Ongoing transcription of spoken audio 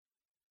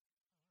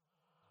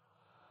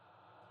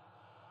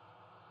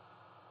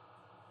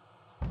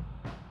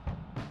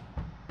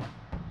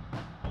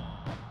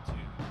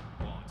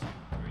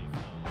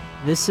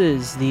This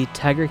is the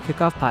Tiger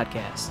Kickoff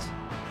podcast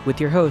with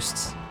your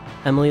hosts,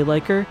 Emily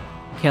Leiker,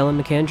 Callan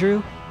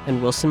McAndrew,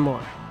 and Wilson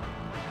Moore.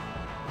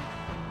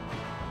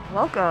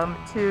 Welcome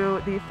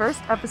to the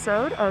first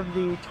episode of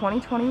the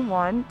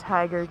 2021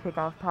 Tiger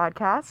Kickoff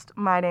podcast.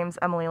 My name's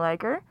Emily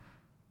Leiker.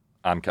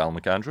 I'm Callan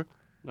McAndrew.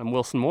 I'm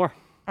Wilson Moore.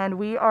 And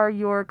we are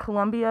your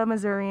Columbia,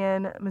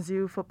 Missourian,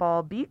 Mizzou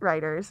football beat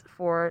writers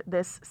for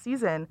this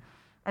season.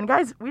 And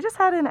guys, we just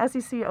had an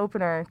SEC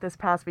opener this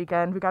past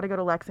weekend. We got to go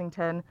to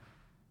Lexington.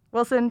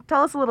 Wilson,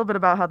 tell us a little bit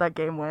about how that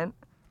game went.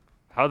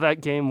 How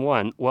that game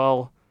went?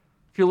 Well,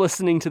 if you're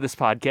listening to this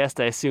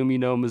podcast, I assume you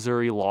know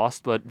Missouri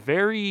lost, but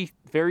very,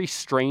 very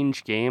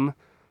strange game.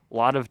 A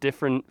lot of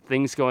different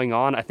things going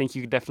on. I think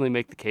you could definitely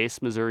make the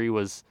case Missouri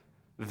was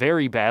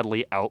very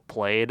badly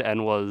outplayed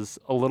and was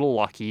a little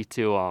lucky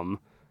to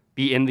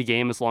be in the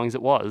game as long as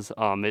it was.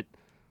 It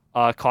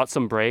caught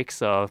some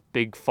breaks, a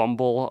big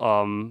fumble,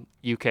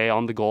 UK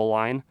on the goal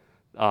line.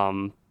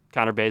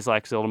 Connor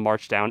Bazelak was able to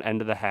march down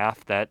end of the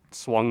half. That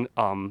swung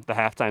the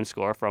halftime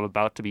score from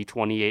about to be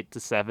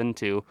 28-7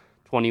 to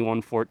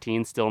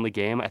 21-14 still in the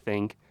game. I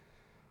think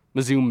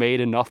Mizzou made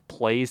enough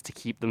plays to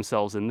keep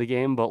themselves in the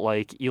game, but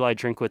like Eli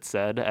Drinkwitz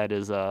said at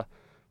his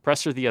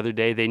presser the other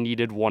day, they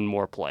needed one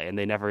more play, and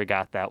they never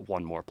got that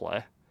one more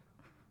play.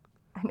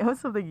 I know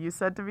something you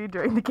said to me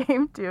during the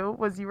game, too,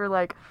 was you were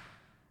like,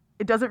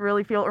 it doesn't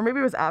really feel, or maybe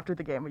it was after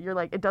the game, but you're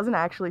like, it doesn't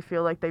actually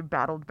feel like they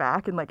battled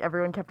back, and like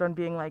everyone kept on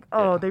being like,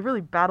 oh, They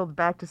really battled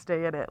back to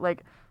stay in it.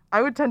 Like,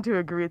 I would tend to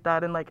agree with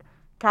that, and like,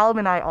 Callum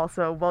and I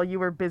also, while you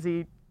were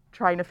busy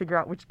trying to figure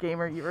out which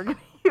gamer you were going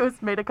to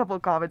use, made a couple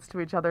of comments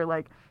to each other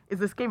like, is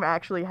this game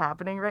actually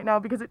happening right now?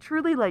 Because it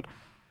truly, like,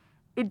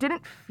 it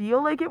didn't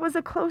feel like it was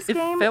a close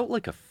game. It felt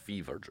like a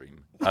fever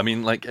dream. I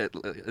mean, like, at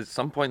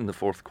some point in the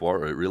fourth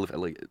quarter, it really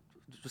felt like it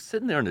was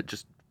sitting there and it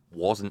just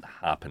wasn't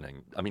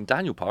happening. I mean,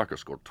 Daniel Parker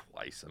scored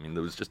twice. I mean,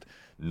 there was just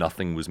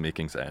nothing was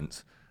making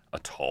sense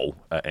at all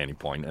at any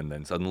point. And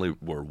then suddenly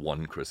we're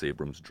one Chris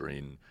Abrams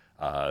drain,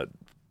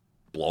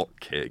 block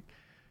kick,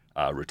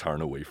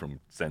 return away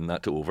from sending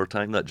that to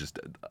overtime. That just,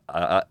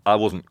 I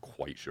wasn't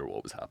quite sure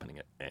what was happening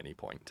at any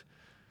point.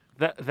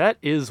 That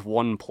is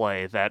one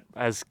play that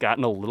has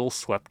gotten a little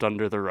swept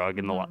under the rug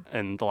in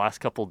the last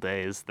couple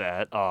days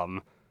that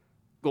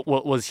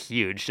what was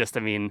huge. Just,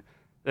 I mean,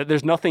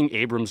 there's nothing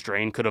Abrams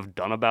drain could have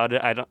done about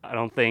it. I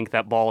don't think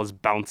that ball is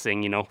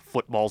bouncing. You know,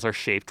 footballs are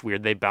shaped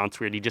weird. They bounce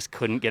weird. He just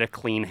couldn't get a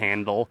clean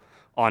handle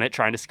on it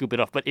trying to scoop it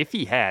off. But if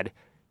he had,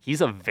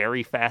 he's a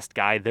very fast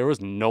guy. There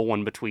was no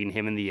one between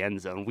him and the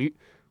end zone.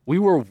 We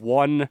were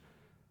one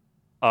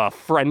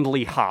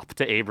friendly hop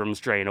to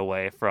Abrams drain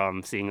away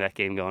from seeing that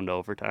game go into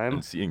overtime.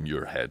 And seeing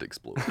your head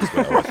explode as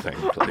well, I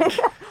think. Like,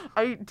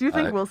 I do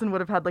think Wilson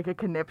would have had like a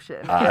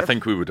conniption. I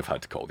think we would have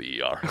had to call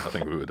the ER. I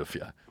think we would have,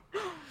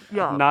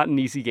 Yeah. Not an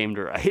easy game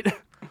to write.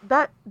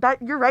 That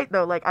you're right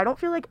though. Like, I don't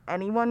feel like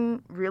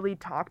anyone really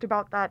talked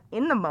about that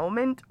in the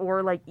moment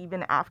or like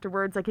even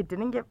afterwards. Like, it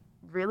didn't get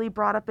really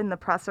brought up in the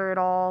presser at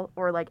all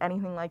or like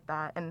anything like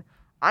that. And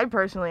I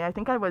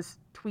think I was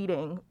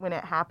tweeting when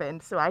it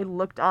happened, so I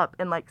looked up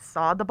and like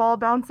saw the ball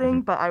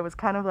bouncing, but I was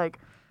kind of like,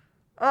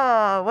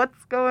 oh,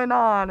 what's going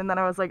on? And then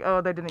I was like, oh,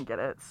 they didn't get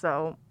it.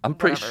 So I'm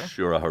pretty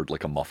sure I heard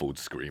like a muffled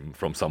scream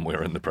from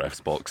somewhere in the press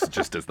box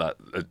just as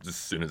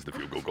soon as the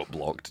field goal got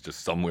blocked,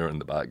 just somewhere in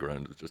the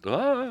background. It's just,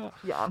 Yeah.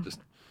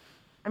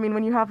 I mean,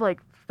 when you have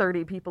like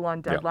 30 people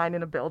on deadline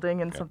in a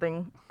building and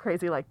something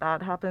crazy like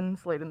that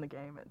happens late in the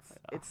game,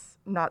 it's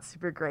not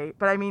super great.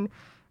 But I mean,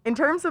 in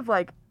terms of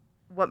like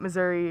what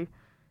Missouri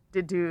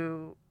did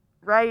do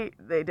right,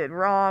 they did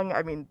wrong.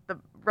 I mean, the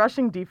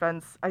rushing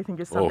defense, I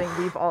think, is something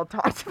we've all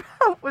talked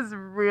about, was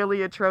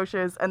really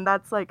atrocious. And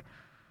that's like,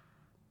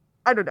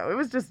 I don't know, it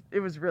was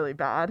really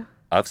bad.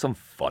 I have some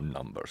fun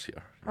numbers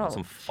here.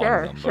 Some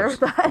fun numbers. Share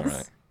with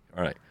us.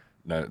 All right.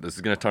 Now, this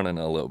is going to turn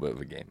into a little bit of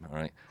a game, all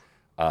right?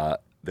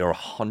 They're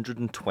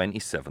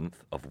 127th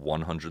of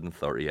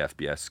 130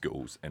 FBS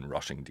schools in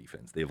rushing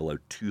defense. They've allowed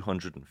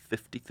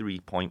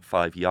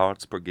 253.5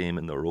 yards per game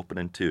in their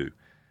opening two.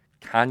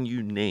 Can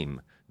you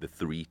name the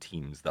three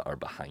teams that are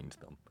behind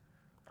them?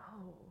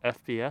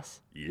 FBS?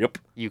 Yep.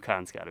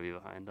 UConn's got to be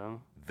behind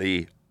them.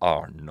 They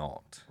are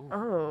not.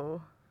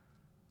 Oh.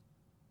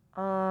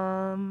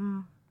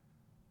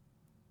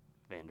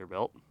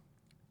 Vanderbilt.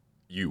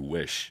 You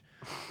wish.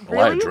 Really?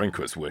 Elijah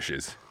Drinkwitz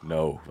wishes.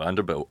 No,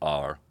 Vanderbilt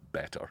are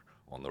better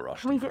on the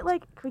rush. Can we get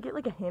like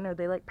a hint? Are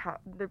they like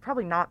they're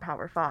probably not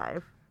Power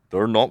 5.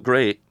 They're not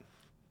great.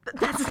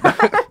 That's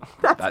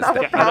not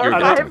what Power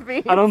 5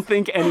 means. I don't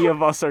think any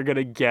of us are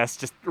gonna guess.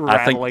 Just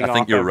rattling I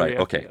think off you're every right.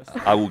 Okay,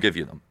 FBS. I will give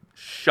you them.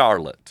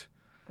 Charlotte,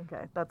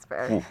 Okay, that's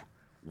fair.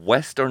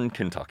 Western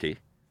Kentucky,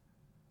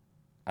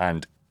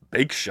 and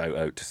big shout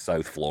out to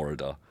South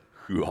Florida,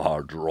 who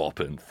are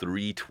dropping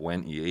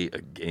 328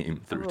 a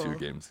game through two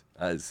games.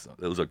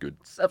 Those are good.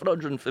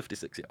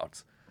 756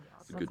 yards.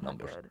 That's good not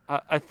numbers.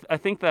 good. I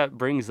think that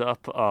brings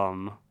up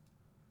an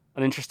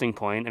interesting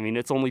point. I mean,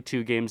 it's only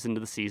 2 games into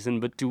the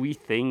season, but do we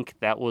think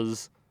that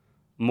was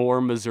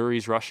more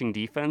Missouri's rushing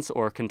defense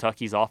or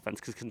Kentucky's offense?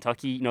 Because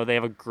Kentucky, they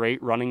have a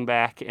great running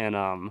back,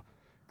 and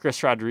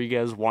Chris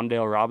Rodriguez,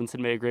 Wandale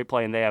Robinson made a great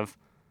play, and they have,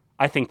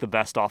 I think, the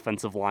best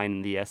offensive line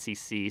in the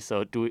SEC.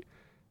 So do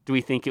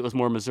we think it was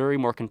more Missouri,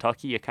 more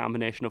Kentucky, a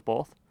combination of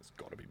both? It's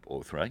got to be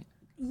both, right?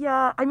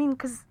 Yeah, I mean,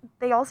 because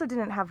they also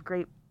didn't have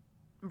great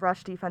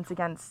rush defense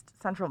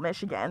against Central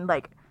Michigan.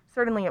 Like,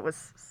 certainly it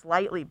was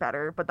slightly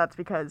better, but that's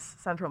because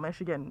Central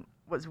Michigan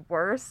was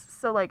worse.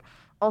 So, like,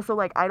 also,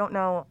 like, I don't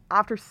know,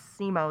 after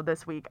SEMO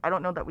this week, I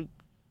don't know that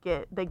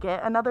they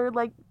get another,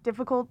 like,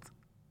 difficult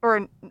or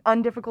an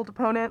undifficult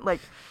opponent.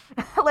 Like,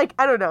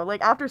 I don't know.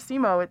 Like, after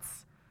SEMO,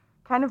 it's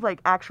kind of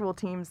like actual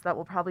teams that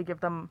will probably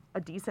give them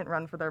a decent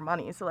run for their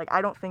money. So, like,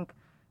 I don't think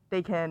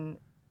they can...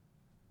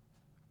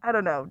 I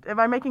don't know. Am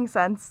I making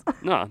sense?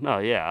 No,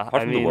 yeah.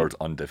 Apart from the word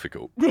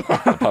undifficult.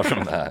 Apart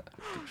from that.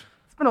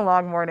 It's been a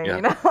long morning,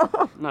 Yeah.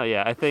 No,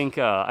 yeah. I think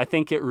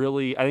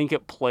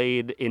it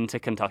played into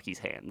Kentucky's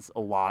hands a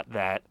lot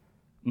that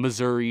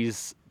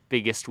Missouri's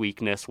biggest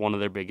weakness, one of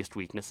their biggest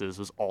weaknesses,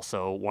 was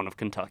also one of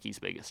Kentucky's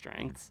biggest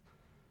strengths.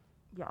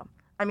 Yeah.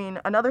 I mean,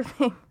 another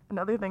thing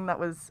that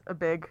was a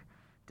big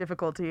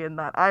difficulty and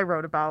that I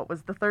wrote about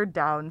was the third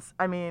downs.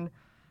 I mean,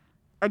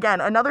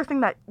 again, another thing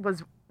that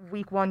was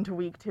week 1 to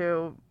week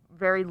 2,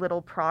 very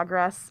little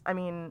progress. I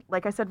mean,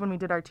 like I said when we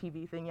did our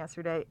TV thing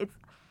yesterday,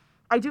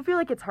 I do feel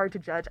like it's hard to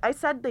judge. I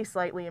said they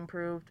slightly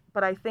improved,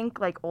 but I think,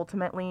 like,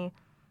 ultimately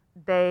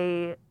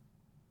they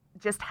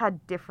just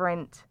had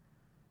different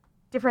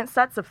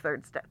sets of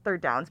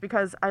third downs,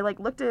 because I, like,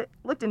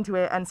 looked into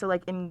it, and so,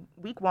 like, in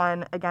week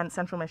 1 against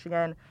Central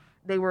Michigan,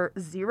 they were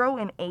 0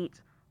 and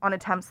 8 on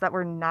attempts that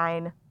were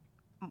 9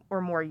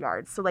 or more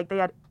yards. So, like, they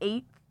had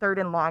 8 third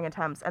and long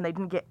attempts, and they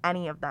didn't get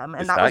any of them.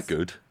 And Is that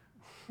good?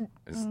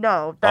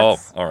 No,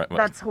 that's all right.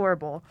 That's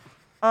horrible.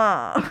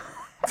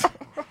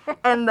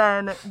 And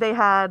then they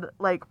had,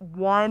 like,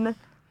 1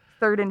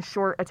 third and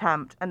short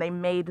attempt, and they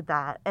made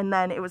that. And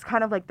then it was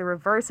kind of like the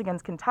reverse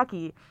against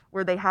Kentucky,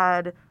 where they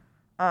had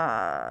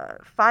 5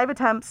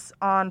 attempts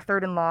on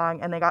third and long,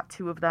 and they got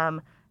 2 of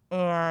them,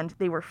 and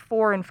they were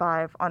 4 and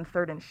 5 on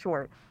third and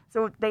short.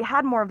 So they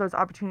had more of those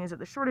opportunities at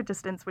the shorter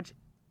distance, which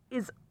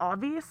is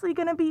obviously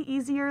going to be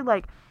easier.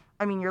 Like,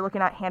 I mean, you're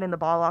looking at handing the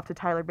ball off to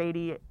Tyler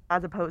Beatty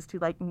as opposed to,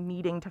 like,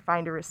 needing to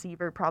find a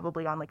receiver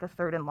probably on, like, a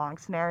third and long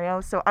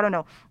scenario. So I don't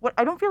know.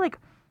 I don't feel like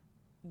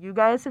you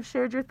guys have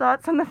shared your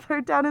thoughts on the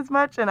third down as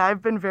much, and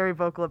I've been very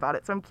vocal about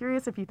it. So I'm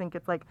curious if you think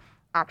it's, like,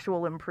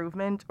 actual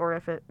improvement or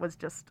if it was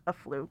just a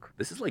fluke.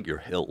 This is like your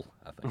hill,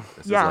 I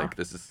think.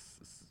 This is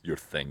your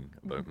thing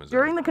about Missouri.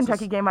 During the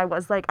Kentucky game, I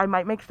was like, I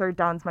might make third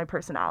downs my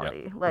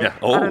personality. Yeah. Like, yeah.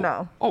 I don't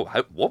know.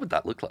 What would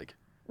that look like?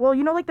 Well,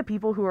 you know, like the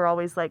people who are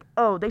always like,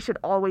 oh, they should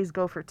always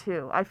go for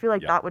 2. I feel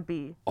like that would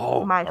be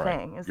my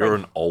thing. Right. You're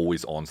an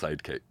always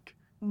onside kick.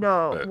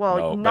 No, But,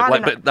 well, no,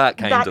 not but that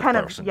kind of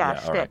person. Yeah, all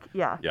shtick, right.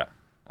 yeah. Yeah.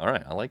 All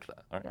right, I like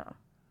that. All right. Yeah.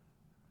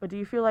 But do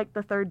you feel like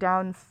the third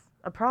down's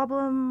a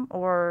problem,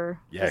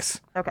 or?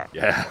 Yes. Okay.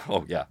 Yeah.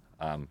 Oh, yeah.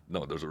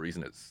 No, there's a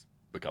reason it's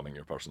becoming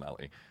your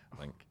personality, I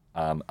think.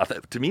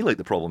 To me, like,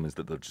 the problem is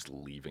that they're just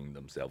leaving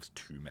themselves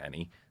too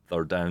many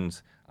third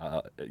downs.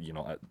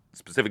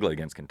 Specifically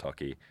against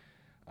Kentucky.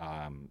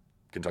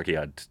 Kentucky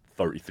had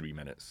 33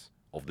 minutes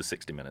of the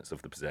 60 minutes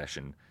of the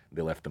possession.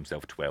 They left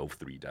themselves 12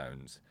 3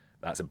 downs.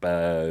 That's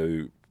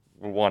about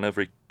 1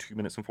 every 2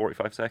 minutes and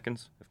 45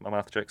 seconds, if my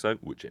math checks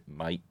out, which it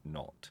might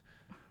not.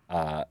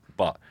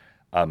 But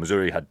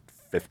Missouri had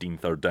 15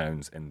 third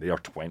downs in their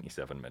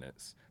 27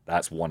 minutes.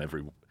 That's 1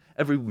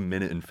 every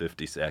minute and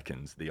 50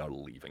 seconds. They are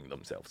leaving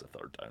themselves a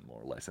third down,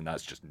 more or less, and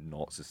that's just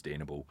not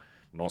sustainable.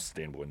 Not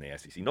sustainable in the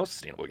SEC. Not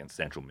sustainable against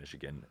Central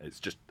Michigan. It's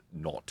just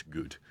not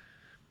good.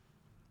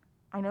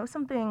 I know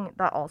something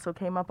that also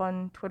came up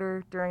on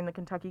Twitter during the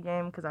Kentucky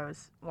game, because I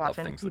was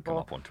watching things people. that come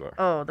up on Twitter.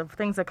 Oh, the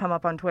things that come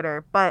up on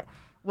Twitter. But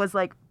was,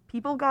 like,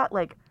 people got,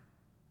 like,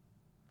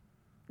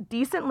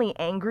 decently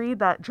angry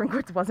that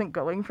Drinkwitz wasn't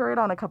going for it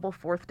on a couple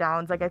fourth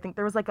downs. Like, I think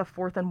there was, like, a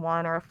 4th and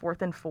 1 or a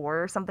 4th and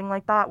 4 or something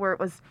like that, where it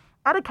was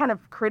at a kind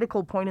of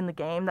critical point in the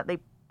game that they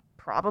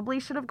probably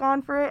should have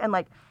gone for it. And,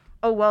 like,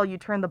 oh, well, you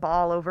turned the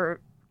ball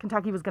over.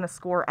 Kentucky was going to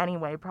score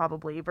anyway,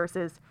 probably,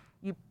 versus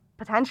you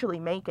potentially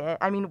make it.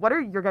 I mean, what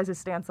are your guys'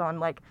 stance on,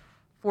 like,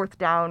 4th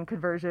down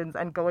conversions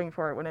and going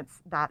for it when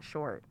it's that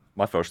short?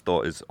 My first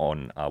thought is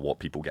on what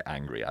people get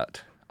angry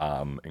at,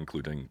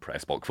 including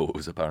press box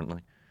photos,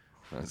 apparently.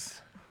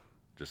 That's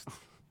just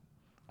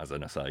as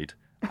an aside.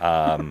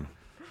 I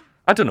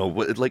don't know,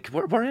 like,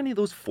 were any of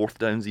those 4th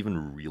downs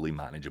even really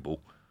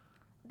manageable?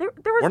 There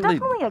was Weren't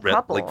definitely a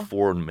couple. Like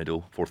 4th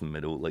and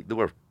middle. Like,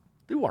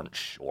 they weren't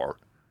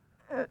short.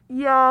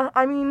 Yeah,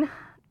 I mean,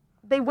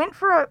 they went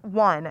for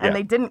 1 and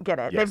they didn't get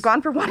it. Yes. They've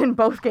gone for 1 in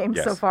both games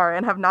so Yes. far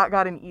and have not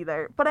gotten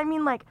either. But I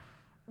mean, like,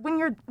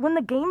 when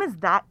the game is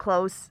that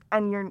close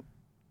and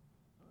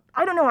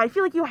I don't know, I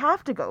feel like you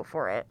have to go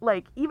for it.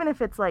 Like, even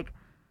if it's, like,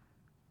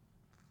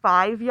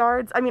 5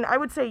 yards. I mean, I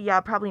would say, yeah,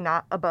 probably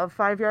not above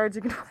 5 yards.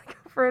 You can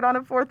go for it on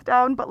a 4th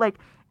down. But, like,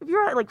 if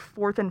you're at like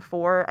 4th and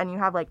 4 and you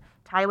have like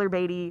Tyler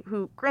Beatty,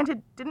 who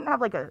granted didn't have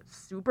like a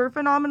super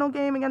phenomenal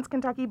game against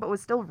Kentucky, but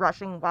was still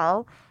rushing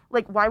well,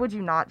 like why would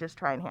you not just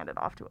try and hand it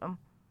off to him?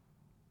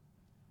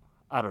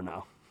 I don't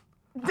know.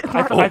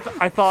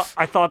 I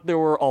thought there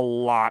were a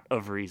lot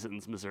of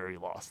reasons Missouri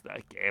lost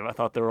that game. I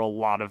thought there were a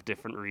lot of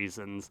different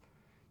reasons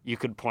you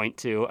could point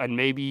to, and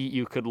maybe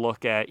you could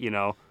look at,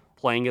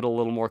 playing it a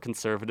little more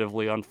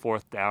conservatively on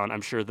 4th down. I'm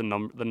sure the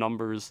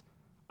numbers,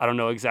 I don't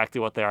know exactly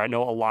what they are. I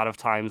know a lot of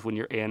times when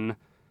you're in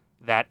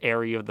that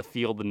area of the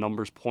field, the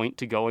numbers point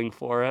to going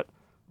for it.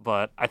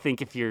 But I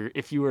think if you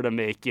were to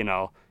make,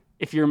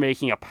 if you're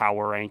making a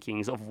power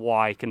rankings of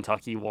why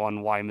Kentucky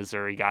won, why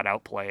Missouri got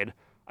outplayed,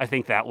 I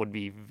think that would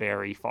be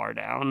very far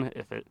down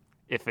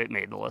if it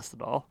made the list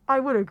at all. I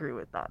would agree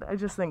with that. I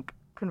just think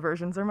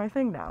conversions are my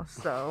thing now,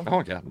 so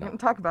Oh, yeah. we No. can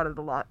talk about it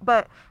a lot.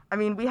 But I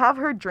mean, we have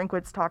heard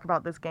Drinkwitz talk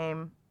about this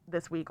game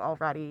this week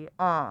already.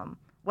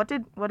 What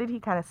did he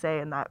kind of say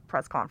in that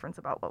press conference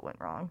about what went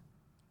wrong?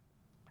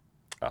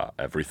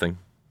 Everything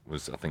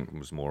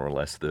was more or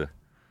less the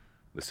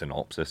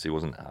synopsis. He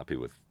wasn't happy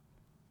with,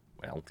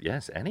 well,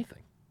 yes,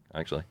 anything,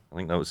 actually. I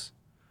think that was,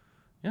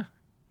 yeah.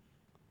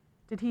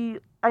 Did he?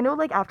 I know,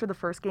 like after the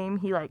first game,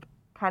 he like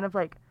kind of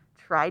like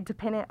tried to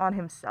pin it on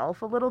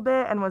himself a little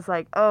bit and was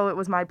like, "Oh, it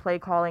was my play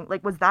calling."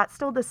 Like, was that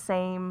still the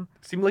same?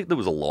 Seemed like there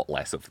was a lot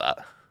less of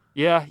that.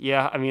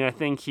 Yeah. I mean, I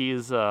think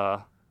he's.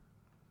 I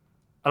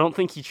don't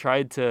think he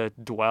tried to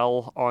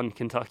dwell on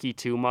Kentucky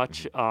too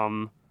much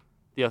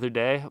the other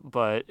day,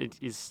 but it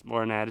is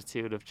more an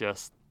attitude of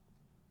just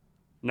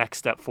next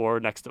step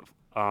forward, next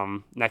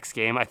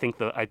game. I think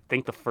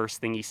the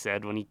first thing he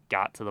said when he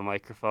got to the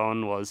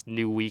microphone was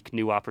 "New week,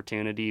 new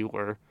opportunity.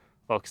 We're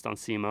focused on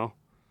SEMO."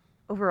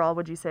 Overall,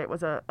 would you say it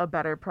was a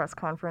better press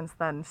conference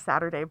than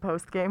Saturday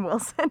post-game,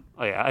 Wilson?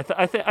 Oh yeah,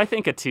 I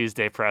think a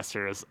Tuesday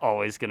presser is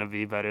always going to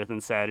be better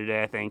than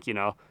Saturday. I think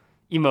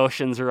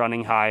emotions are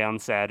running high on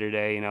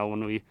Saturday.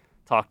 When we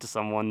talk to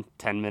someone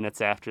 10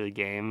 minutes after the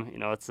game,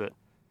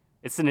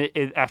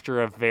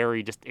 after a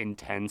very just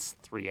intense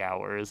 3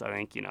 hours. I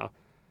think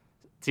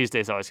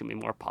Tuesday's always going to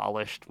be more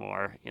polished,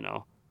 more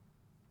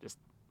just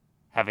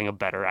having a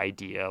better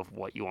idea of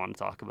what you want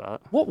to talk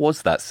about. What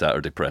was that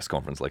Saturday press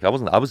conference like? I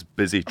was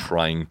busy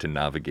trying to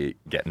navigate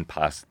getting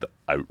past the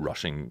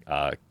out-rushing,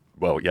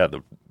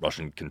 the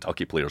Russian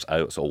Kentucky players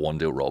out. So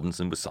Wandale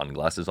Robinson with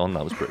sunglasses on.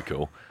 That was pretty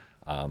cool.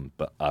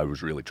 But I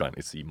was really trying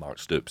to see Mark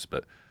Stoops.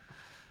 But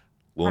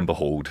lo and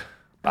behold,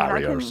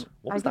 barriers.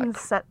 I can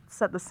set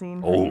the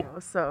scene for you.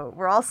 So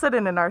we're all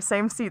sitting in our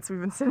same seats. We've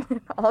been sitting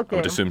in all game.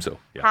 I would assume so,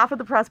 yeah. Half of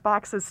the press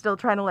box is still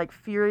trying to like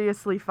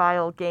furiously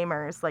file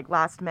gamers like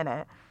last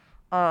minute.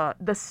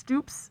 The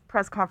Stoops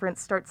press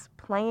conference starts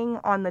playing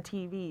on the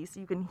TV, so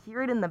you can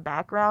hear it in the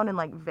background and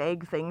like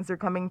vague things are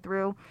coming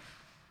through.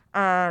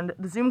 And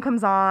the Zoom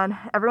comes on,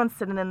 everyone's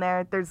sitting in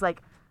there. There's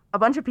like a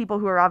bunch of people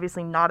who are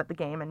obviously not at the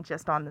game and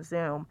just on the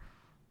Zoom.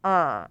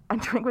 And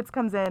Drinkwitz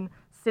comes in,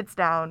 sits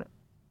down,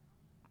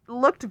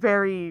 looked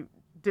very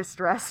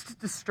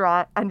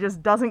distraught, and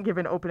just doesn't give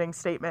an opening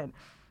statement.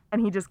 And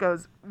he just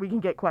goes, "We can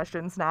get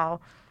questions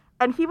now."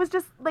 And he was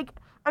just like,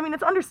 I mean,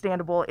 it's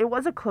understandable. It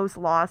was a close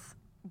loss.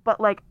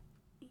 But, like,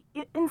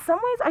 in some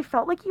ways, I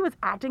felt like he was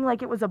acting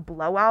like it was a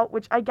blowout,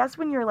 which I guess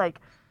when you're, like,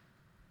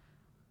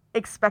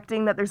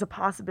 expecting that there's a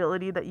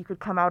possibility that you could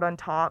come out on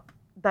top,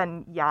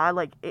 then, yeah,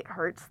 like, it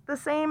hurts the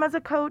same as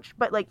a coach.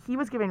 But, like, he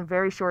was giving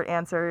very short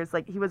answers.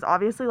 Like, he was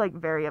obviously, like,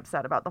 very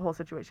upset about the whole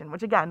situation,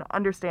 which, again,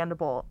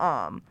 understandable.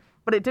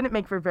 But it didn't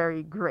make for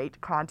very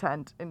great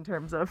content in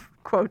terms of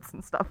quotes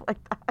and stuff like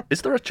that.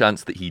 Is there a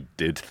chance that he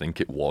did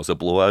think it was a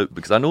blowout?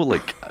 Because I know,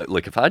 like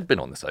if I'd been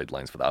on the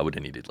sidelines for that, I would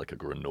have needed like a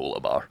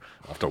granola bar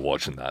after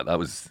watching that. That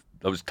was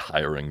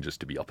tiring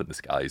just to be up in the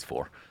skies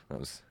for. That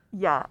was.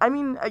 Yeah, I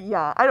mean,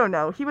 I don't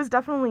know. He was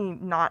definitely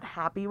not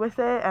happy with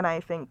it, and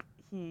I think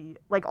he,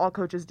 like all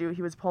coaches do,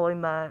 he was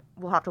pulling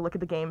we'll have to look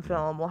at the game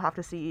film, we'll have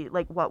to see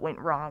like what went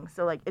wrong.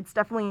 So like it's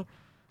definitely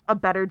a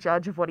better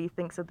judge of what he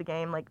thinks of the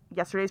game. Like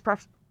yesterday's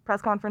press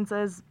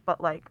conferences,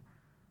 but like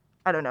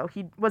I don't know,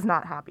 he was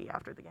not happy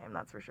after the game,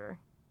 that's for sure.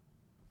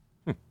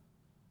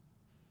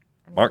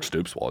 Mark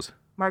Stoops was.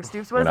 How did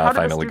the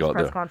Stoops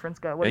press conference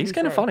go? What did he's he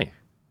kind of say? funny.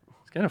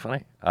 He's kind of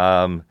funny.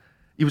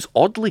 He was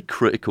oddly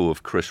critical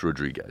of Chris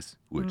Rodriguez,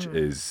 which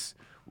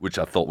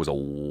I thought was a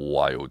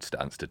wild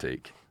stance to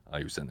take.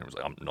 He was sitting there and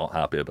was like, "I'm not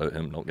happy about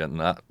him not getting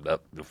that."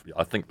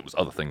 I think there was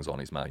other things on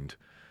his mind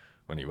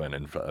when he went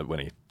in when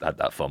he had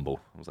that fumble.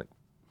 I was like,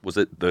 was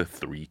it the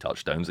 3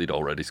 touchdowns he'd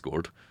already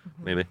scored?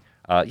 Maybe.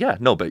 But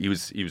he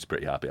was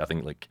pretty happy. I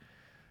think like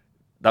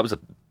that was a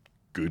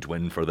good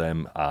win for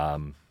them. I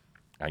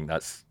think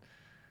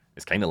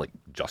it's kind of like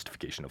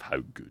justification of how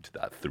good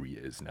that 3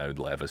 is now.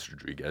 Levis,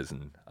 Rodriguez,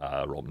 and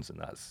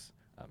Robinson.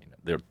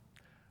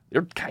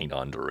 They're kind of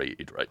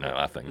underrated right now,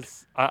 I think.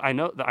 I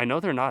know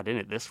they're not in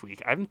it this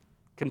week.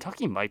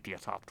 Kentucky might be a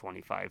top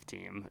 25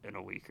 team in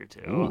a week or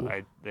two.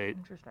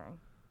 Interesting.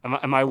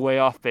 Am I way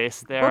off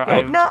base there?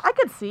 Okay. No, I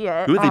could see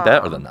it. Who are they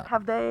better than that?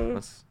 Have they?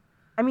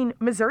 I mean,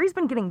 Missouri's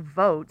been getting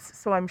votes,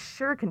 so I'm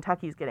sure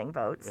Kentucky's getting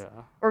votes.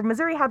 Yeah. Or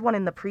Missouri had one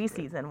in the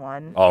preseason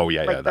one. Oh,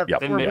 yeah, like yeah. the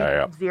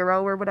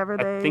 4.0 or whatever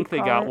I think they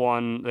call got it.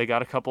 one. They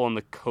got a couple in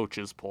the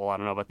coaches poll. I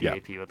don't know about the Yeah.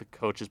 AP, but the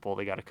coaches poll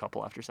they got a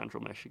couple after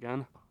Central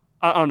Michigan.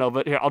 I don't know,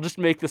 but here I'll just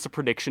make this a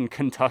prediction.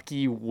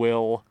 Kentucky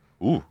will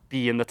Ooh.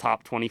 be in the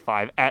top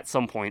 25 at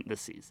some point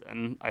this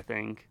season. I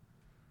think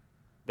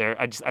they're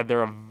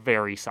a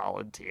very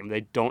solid team.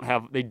 They don't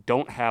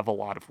have a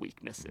lot of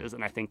weaknesses,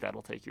 and I think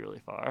that'll take you really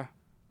far.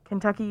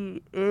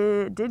 Kentucky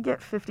did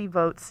get 50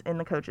 votes in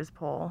the coaches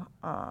poll.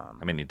 How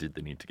many did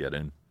they need to get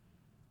in?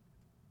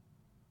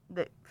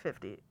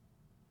 50.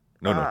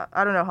 No.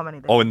 I don't know how many.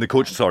 They Oh, in the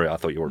coach. Sorry, I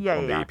thought you were Yeah,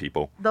 on the yeah. AP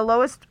people. The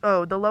lowest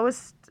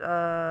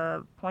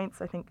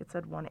points, I think it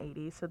said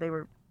 180, so they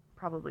were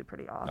probably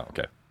pretty off. Oh,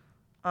 okay.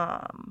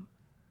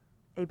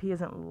 AP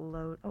isn't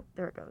low. Oh,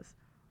 there it goes.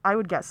 I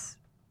would guess.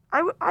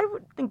 I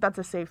would think that's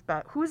a safe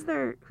bet. Who's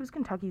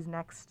Kentucky's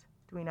next?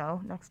 Do we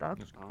know next up?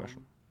 That's a good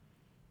question.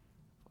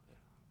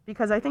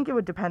 Because I think it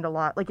would depend a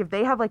lot. Like if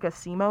they have like a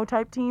SEMO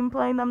type team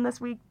playing them this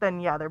week, then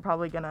yeah, they're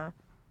probably gonna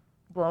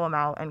blow them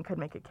out and could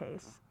make a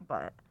case.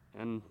 But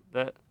And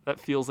that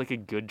feels like a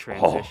good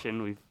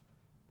transition.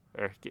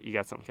 You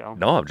got something, Cal?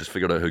 No, I've just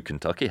figured out who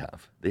Kentucky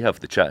have. They have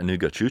the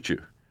Chattanooga Choo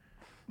Choo.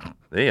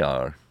 They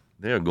are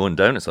going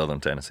down to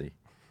Southern Tennessee.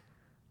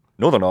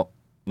 No, they're not.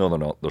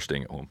 They're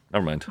staying at home.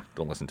 Never mind.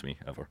 Don't listen to me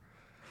ever.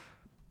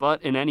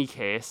 But in any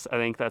case, I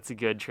think that's a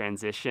good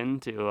transition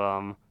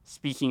to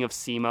speaking of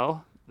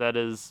SEMO. That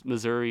is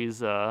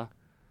Missouri's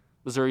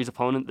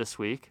opponent this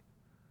week.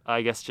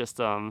 I guess just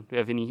do you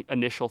have any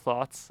initial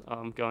thoughts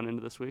going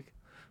into this week?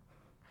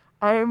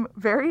 I'm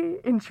very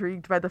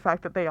intrigued by the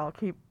fact that they all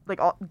keep,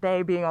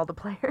 they being all the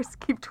players,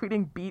 keep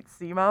tweeting beat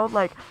SEMO.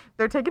 Like,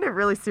 they're taking it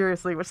really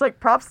seriously, which,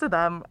 props to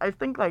them. I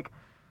think, I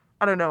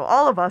don't know,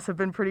 all of us have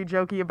been pretty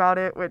jokey about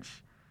it,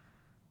 which,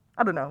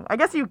 I don't know. I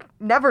guess you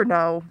never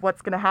know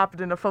what's going to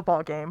happen in a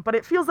football game, but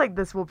it feels like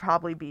this will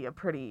probably be a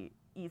pretty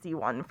easy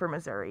one for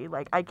Missouri.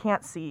 I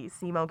can't see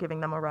SEMO giving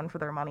them a run for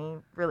their money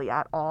really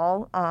at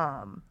all.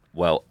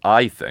 Well,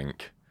 I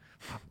think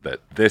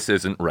that this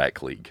isn't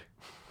rec league.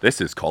 This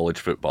is college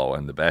football,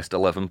 and the best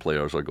 11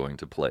 players are going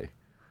to play.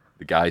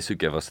 The guys who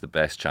give us the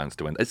best chance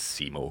to win. It's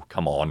SEMO.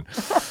 Come on.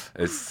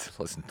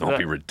 Don't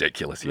be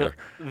ridiculous here.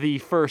 The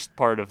first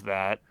part of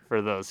that,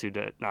 for those who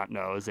did not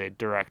know, is a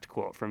direct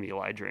quote from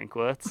Eli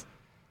Drinkwitz.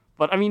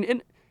 But, I mean,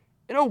 in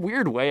a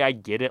weird way, I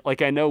get it.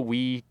 I know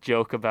we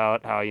joke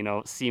about how,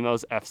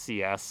 SEMO's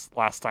FCS,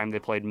 last time they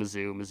played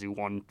Mizzou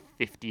won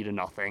 50-0.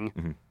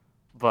 Mm-hmm.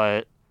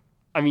 But,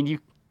 I mean,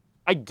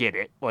 I get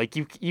it.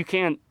 You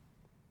can't,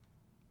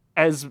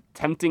 as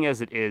tempting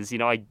as it is,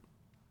 I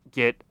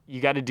get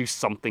you got to do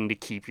something to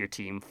keep your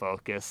team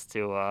focused,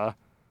 to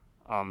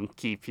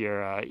keep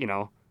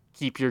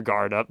your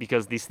guard up,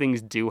 because these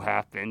things do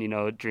happen.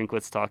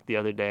 Drinkwitz talked the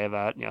other day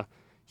about,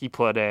 he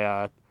put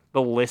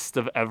the list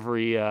of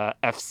every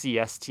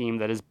FCS team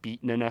that has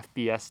beaten an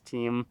FBS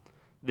team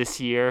this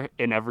year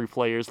in every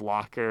player's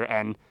locker,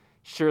 and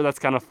sure, that's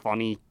kind of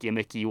funny,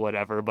 gimmicky,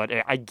 whatever, but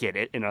I get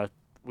it in a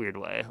weird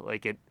way.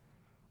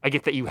 I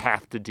get that you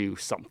have to do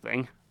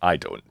something. I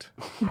don't.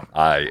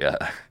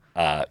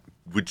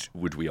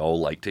 Would we all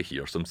like to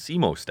hear some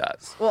SEMO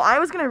stats? Well, I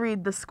was going to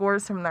read the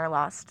scores from their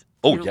last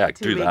Oh, two yeah, weeks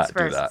do that.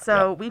 first.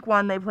 So yeah. week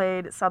 1, they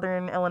played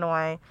Southern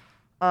Illinois,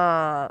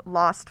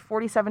 lost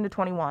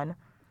 47-21.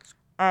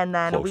 And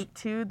then Close. week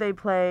 2, they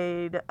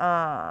played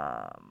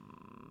Sam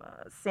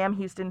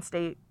Houston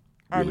State,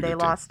 and Really they good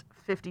team. lost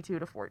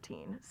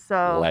 52-14.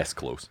 So Less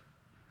close.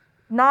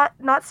 not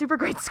super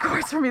great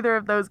scores from either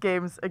of those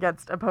games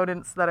against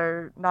opponents that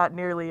are not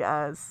nearly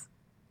as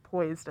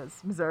poised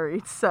as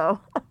Missouri. So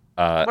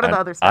what are the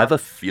other stats? I have a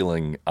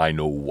feeling I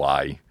know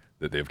why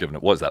that they've given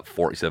it. What is that,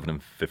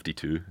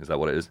 47-52? Is that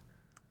what it is?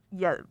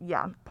 Yeah,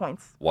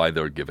 points. Why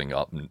they've given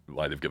up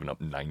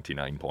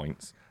 99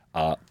 points.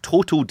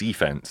 Total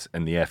defense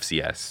in the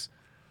FCS.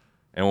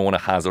 Anyone want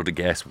to hazard a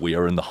guess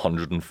where in the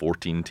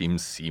 114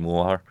 teams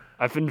SEMO are?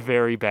 I've been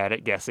very bad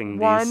at guessing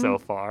these so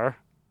far.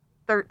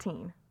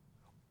 13.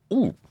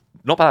 Ooh,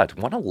 not bad.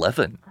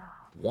 111.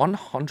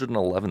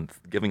 111th,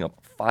 giving up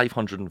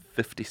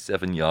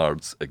 557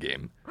 yards a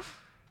game.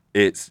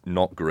 It's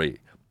not great,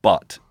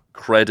 but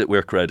credit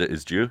where credit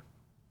is due.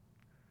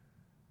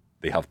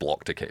 They have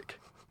blocked a kick.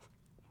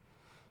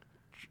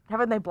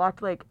 Haven't they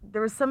blocked,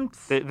 there was some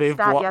They've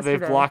stat yesterday.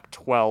 They've blocked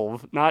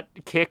 12, not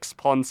kicks,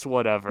 punts,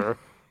 whatever.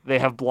 They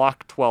have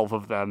blocked 12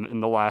 of them in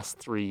the last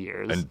 3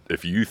 years. And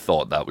if you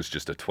thought that was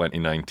just a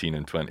 2019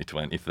 and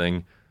 2020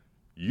 thing,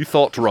 you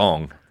thought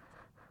wrong.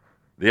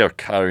 They are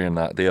carrying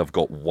that. They have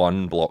got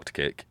one blocked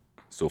kick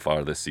so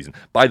far this season.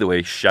 By the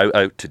way, shout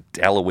out to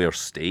Delaware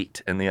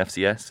State in the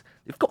FCS.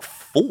 They've got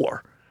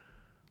 4.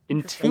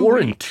 in 2 4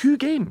 weeks. in 2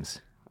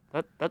 games.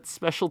 That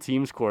special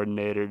teams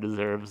coordinator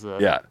deserves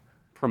a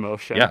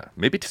promotion. Yeah,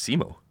 maybe to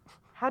SEMO.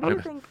 How do you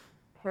think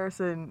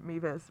Harrison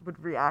Mevis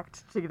would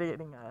react to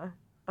getting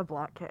a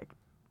block kick?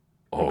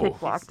 A Oh, kick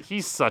blocked?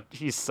 He's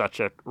such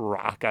a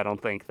rock. I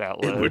don't think that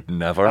would. it would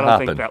never I don't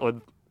happen. think that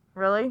would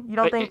Really? You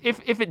don't think?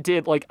 If it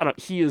did, like, I don't.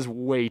 He is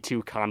way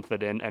too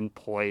confident and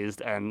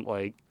poised, and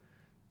like,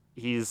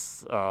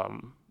 he's.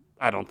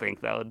 I don't think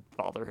that would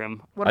bother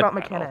him. What about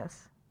McInnes?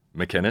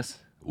 McInnes?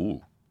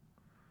 Ooh.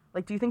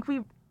 Like, do you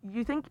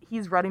think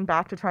he's running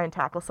back to try and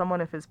tackle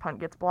someone if his punt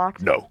gets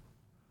blocked? No.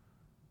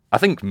 I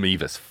think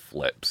Mevis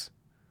flips.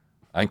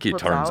 I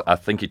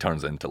think he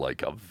turns into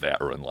like a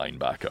veteran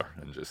linebacker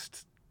and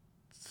just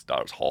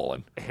starts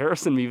hauling.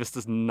 Harrison Mevis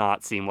does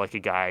not seem like a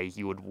guy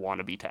you would want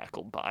to be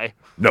tackled by.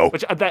 No.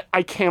 Which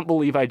I can't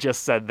believe I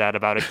just said that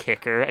about a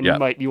kicker, and Yeah. he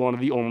might be one of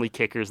the only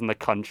kickers in the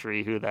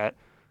country who that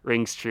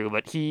rings true.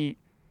 But he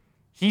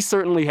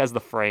certainly has the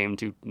frame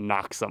to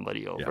knock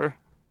somebody over.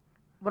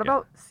 What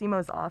about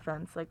SEMO's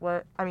offense? Like,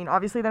 what? I mean,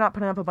 obviously they're not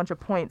putting up a bunch of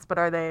points, but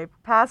are they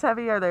pass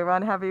heavy? Are they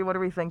run heavy? What are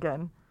we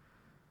thinking?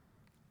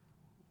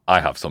 I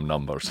have some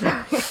numbers.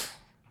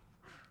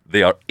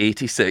 They are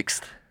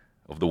 86th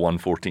of the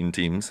 114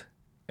 teams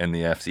in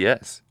the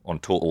FCS on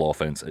total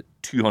offense at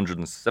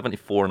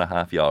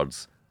 274.5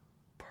 yards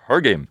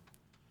per game.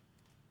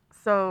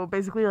 So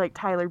basically, like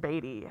Tyler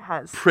Beatty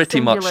has Pretty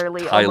much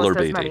singularly Tyler almost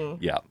as Beatty. many.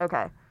 Yeah.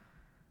 Okay.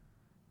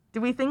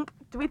 Do we think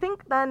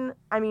then?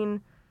 I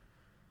mean,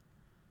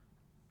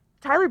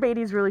 Tyler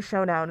Beatty's really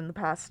shown out in the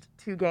past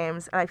 2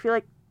 games, and I feel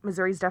like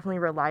Missouri's definitely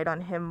relied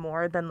on him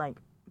more than like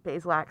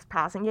Bazelak's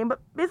passing game. But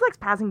Bazelak's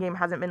passing game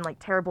hasn't been like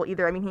terrible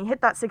either. I mean, he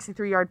hit that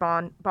 63-yard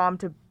bomb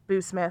to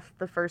Boo Smith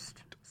the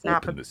first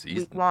snap Opened of the season.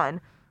 week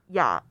 1.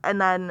 Yeah, and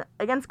then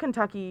against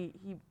Kentucky,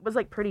 he was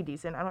like pretty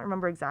decent. I don't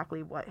remember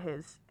exactly what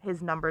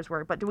his numbers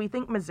were, but do we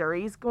think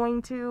Missouri's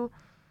going to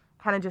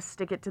kind of just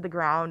stick it to the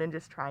ground and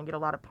just try and get a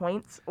lot of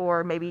points,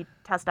 or maybe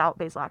test out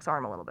Bazelak's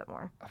arm a little bit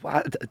more?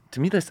 Well, to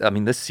me,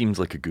 this seems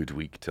like a good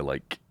week to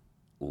like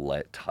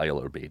let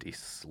Tyler Beatty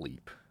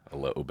sleep a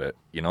little bit.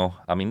 You know,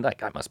 I mean, that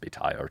guy must be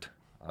tired.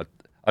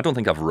 I don't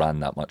think I've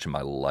ran that much in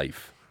my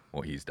life.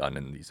 What he's done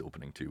in these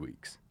opening 2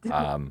 weeks.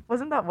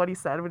 Wasn't that what he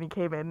said when he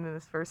came in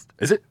his first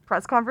Is it?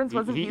 press conference?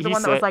 Wasn't he the he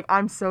one that was said- like,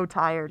 "I'm so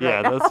tired"? Yeah,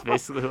 right now? that's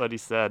basically what he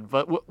said.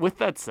 But with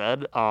that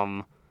said,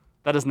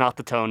 that is not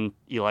the tone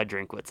Eli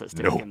Drinkwitz has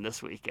taken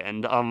this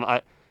weekend.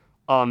 I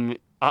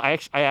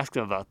asked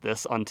him about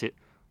this on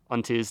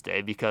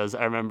Tuesday because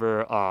I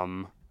remember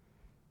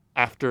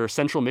after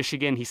Central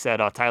Michigan, he said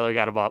Tyler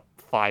got about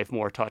 5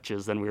 more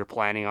touches than we were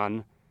planning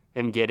on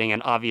him getting,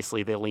 and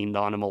obviously they leaned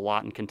on him a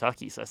lot in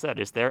Kentucky. So I said,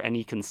 is there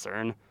any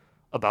concern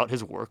about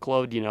his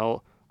workload? You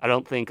know, I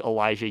don't think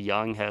Elijah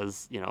Young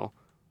has,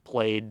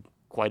 played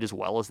quite as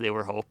well as they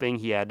were hoping.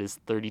 He had his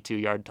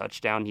 32-yard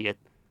touchdown. He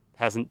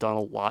hasn't done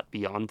a lot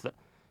beyond that.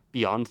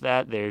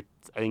 They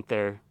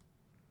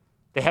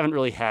haven't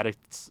really had a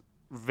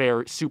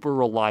very super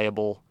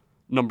reliable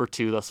number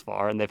 2 thus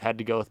far, and they've had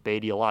to go with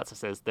Beatty a lot. So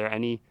says, is there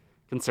any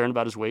concern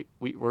about his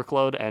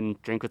workload?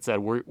 And Drinkwitz said,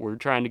 we're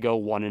trying to go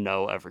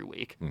 1-0 every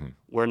week. Mm-hmm.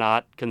 We're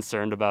not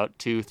concerned about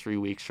 2-3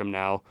 weeks from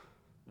now.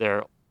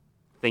 They're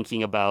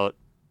thinking about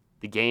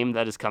the game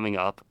that is coming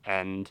up,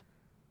 and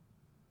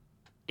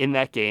in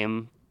that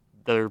game,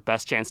 their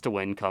best chance to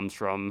win comes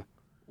from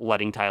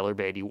letting Tyler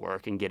Beatty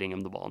work and getting him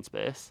the ball in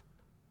space.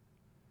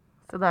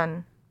 So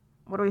then,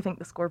 what do we think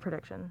the score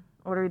prediction?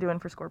 What are we doing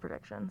for score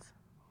predictions?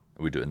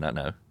 Are we doing that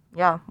now?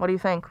 Yeah, what do you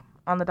think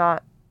on the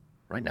dot?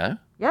 Right now?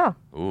 Yeah,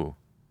 Ooh.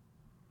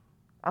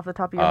 off the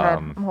top of your head.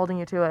 I'm holding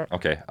you to it.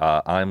 Okay.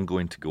 I'm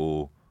going to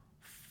go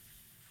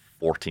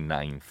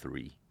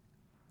 49-3.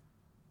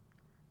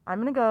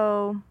 I'm going to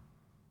go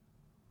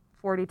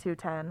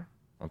 42-10.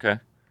 Okay.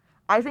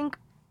 I think,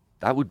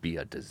 That would be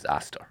a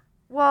disaster.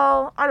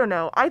 well, I don't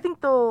know. I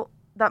think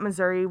that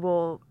Missouri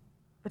will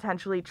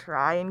potentially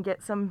try and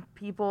get some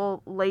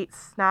people late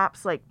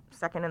snaps, like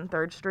second and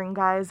third string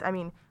guys. I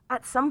mean,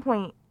 at some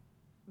point,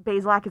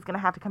 Bazelak is going to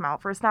have to come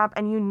out for a snap,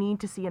 and you need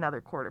to see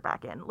another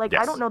quarterback in. Like,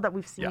 Yes. I don't know that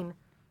we've seen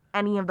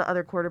any of the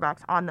other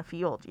quarterbacks on the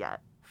field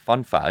yet.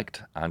 Fun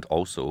fact, and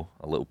also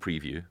a little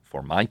preview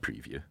for my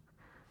preview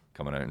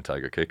coming out in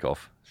Tiger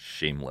Kickoff.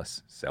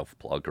 Shameless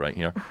self-plug right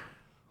here.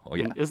 Oh,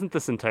 yeah. And isn't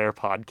this entire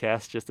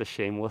podcast just a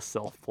shameless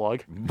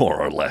self-plug?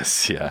 More or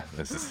less, yeah.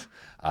 This is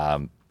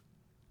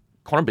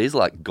Connor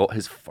Bazelak got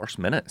his first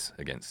minutes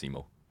against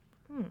SEMO.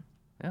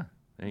 Yeah,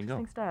 there you go.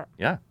 Interesting stat.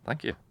 Yeah,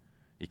 thank you.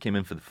 He came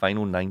in for the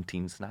final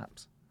 19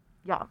 snaps.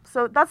 Yeah,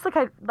 so that's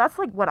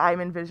like what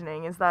I'm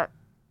envisioning is that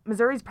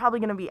Missouri's probably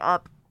going to be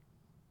up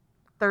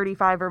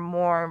 35 or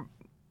more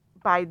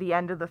by the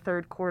end of the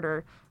third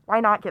quarter. Why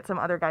not get some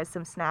other guys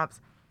some snaps?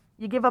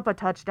 You give up a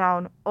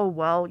touchdown, oh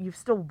well, you've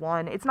still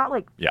won. It's not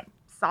like Yeah.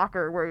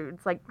 soccer where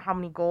it's like how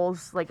many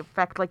goals like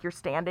affect like your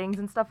standings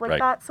and stuff like Right.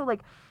 that. So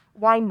like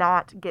why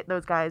not get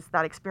those guys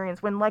that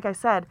experience when, like I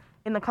said,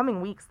 in the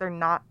coming weeks they're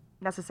not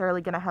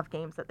necessarily going to have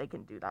games that they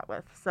can do that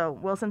with. So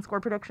Wilson, score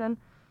prediction?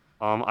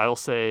 I will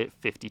say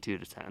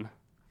 52-10.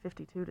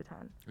 52-10.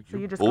 So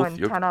you're just both- going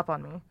you're- 10 up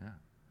on me. Yeah,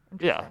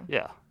 Interesting.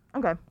 yeah.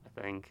 Okay.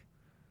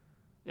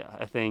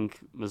 I think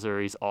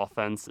Missouri's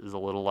offense is a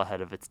little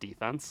ahead of its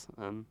defense,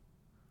 and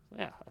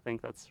yeah, I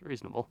think that's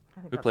reasonable.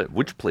 I think that's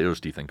Which players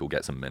do you think will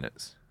get some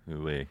minutes?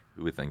 Who are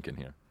we thinking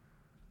here?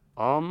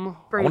 Brady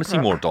I want to see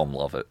Cook. more Dom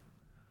Lovett.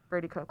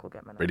 Brady Cook will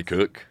get minutes. Brady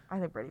Cook. I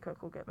think Brady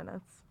Cook will get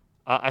minutes.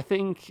 I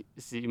think,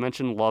 you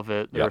mentioned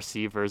Lovett, the Yep.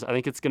 receivers. I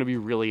think it's going to be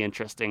really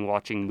interesting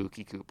watching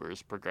Mookie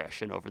Cooper's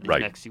progression over these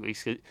Right. next few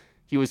weeks.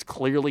 He was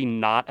clearly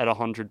not at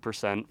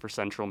 100% for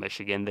Central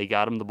Michigan. They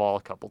got him the ball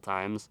a couple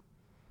times.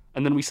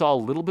 And then we saw a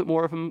little bit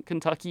more of him in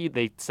Kentucky.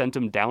 They sent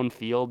him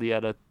downfield. He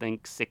had, I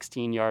think,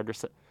 16-yard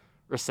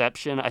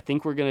reception. I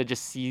think we're going to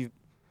just see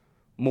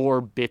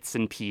more bits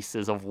and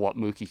pieces of what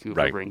Mookie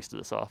Cooper Right. brings to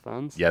this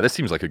offense. Yeah, this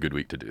seems like a good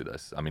week to do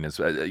this. I mean, it's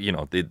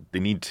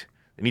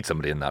they need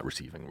somebody in that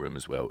receiving room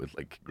as well to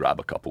like grab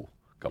a couple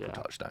Yeah.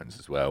 touchdowns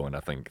as well, and I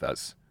think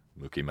that's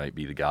Mookie might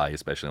be the guy,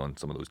 especially on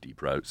some of those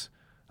deep routes.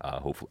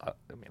 Hopefully,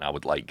 I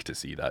would like to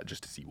see that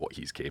just to see what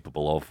he's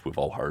capable of. We've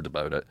all heard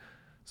about it,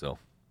 so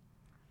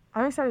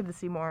I'm excited to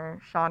see more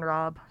Sean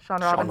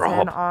Sean Robinson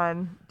Robb.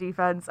 on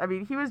defense. I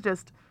mean, he was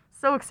just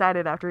so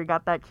excited after he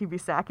got that QB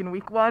sack in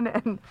week 1,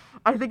 and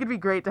I think it'd be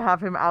great to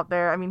have him out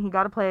there. I mean, he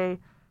played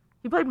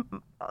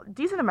a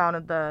decent amount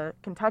of the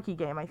Kentucky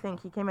game. I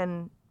think he came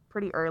in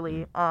pretty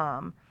early.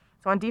 So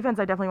on defense,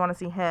 I definitely want to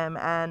see him.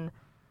 And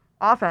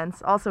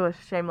offense, also a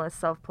shameless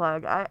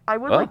self-plug. I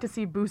would like to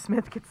see Boo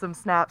Smith get some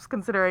snaps,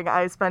 considering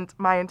I spent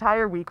my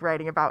entire week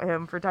writing about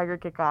him for Tiger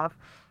Kickoff.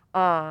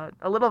 A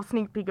little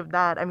sneak peek of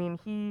that. I mean,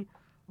 he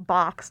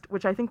boxed,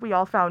 which I think we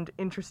all found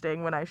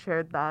interesting when I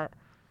shared that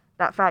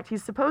fact.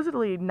 He's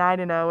supposedly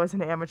 9-0 as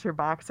an amateur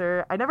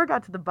boxer. I never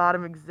got to the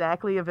bottom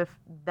exactly of if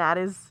that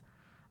is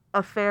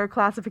a fair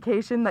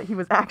classification, that he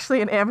was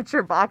actually an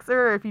amateur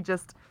boxer, or if he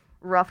just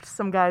roughed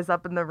some guys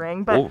up in the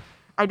ring. But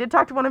I did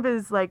talk to one of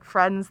his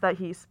friends that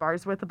he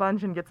spars with a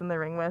bunch and gets in the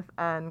ring with,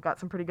 and got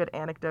some pretty good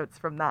anecdotes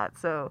from that.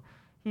 So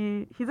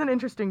he's an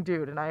interesting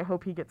dude, and I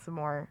hope he gets some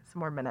more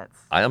minutes.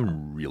 I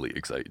am really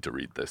excited to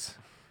read this.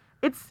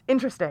 It's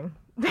interesting.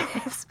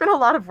 It's been a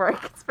lot of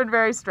work. It's been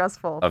very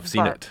stressful. I've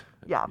seen but, it.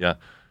 Yeah. Yeah.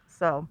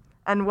 So,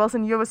 and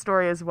Wilson, you have a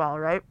story as well,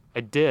 right?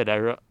 I did. I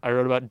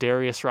wrote about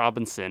Darius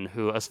Robinson,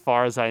 who, as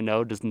far as I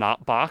know, does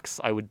not box.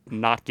 I would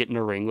not get in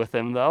a ring with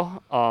him,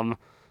 though.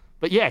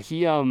 But yeah,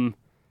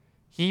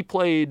 he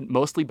played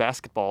mostly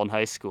basketball in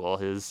high school.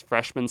 His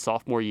freshman,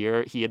 sophomore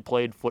year, he had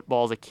played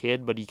football as a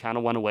kid, but he kind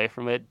of went away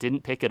from it.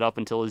 Didn't pick it up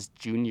until his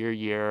junior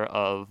year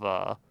of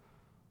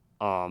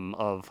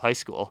high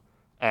school,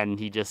 and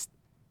he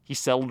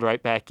settled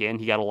right back in.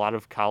 He got a lot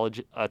of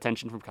college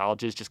attention from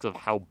colleges just because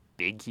of how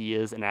big he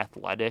is and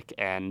athletic.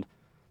 And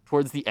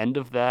towards the end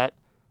of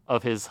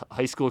his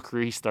high school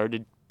career, he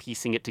started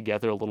piecing it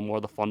together a little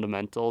more, the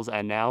fundamentals.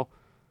 And now,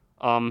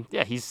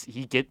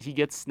 he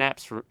gets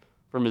snaps for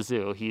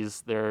Mizzou.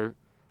 He's there.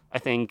 I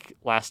think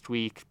last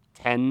week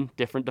 10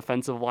 different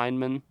defensive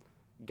linemen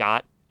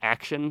got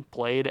action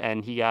played,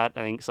 and he got,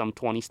 I think, some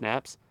 20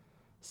 snaps.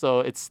 So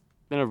it's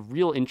been a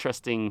real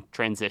interesting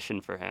transition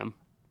for him.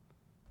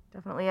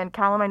 Definitely. And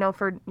Callum, I know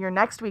for your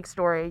next week's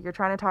story, you're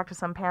trying to talk to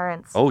some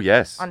parents Oh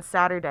yes. on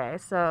Saturday.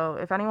 So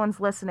if anyone's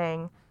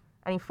listening,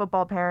 any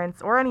football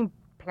parents or any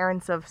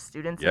parents of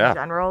students Yeah. in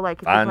general, like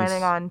if Fans. you're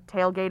planning on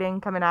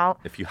tailgating coming out,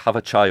 If you have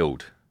a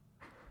child,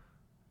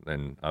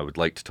 then I would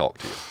like to talk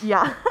to you.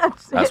 yeah.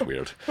 That's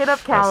weird. Hit up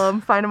Callum.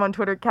 Find him on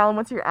Twitter. Callum,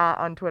 what's your @,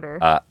 on Twitter?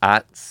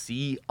 At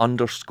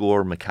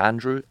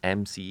C_McAndrew,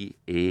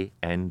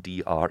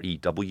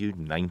 MCANDREW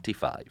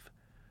 95.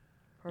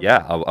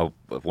 Yeah, I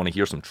want to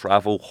hear some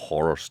travel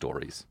horror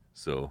stories.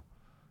 So,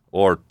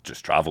 or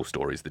just travel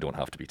stories. They don't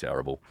have to be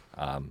terrible.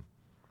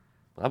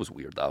 That was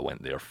weird that I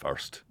went there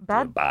first.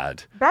 Bad-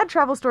 Bad. Bad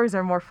travel stories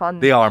are more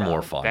fun. They are though.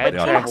 more fun. Bad They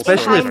are, travel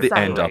especially if they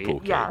stories. end up okay.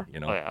 Yeah. You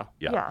know. Oh, yeah.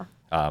 Yeah.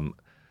 Yeah.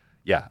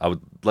 Yeah, I would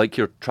like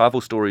your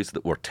travel stories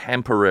that were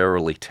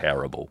temporarily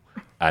terrible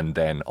and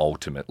then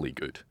ultimately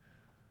good.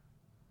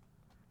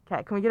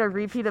 Okay, can we get a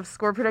repeat of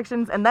score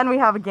predictions? And then we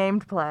have a game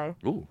to play.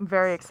 Ooh. I'm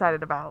very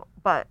excited about.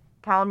 But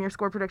Callum, your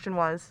score prediction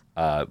was?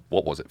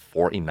 What was it?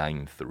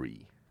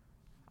 49-3.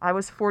 I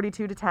was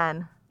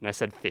 42-10. And I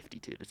said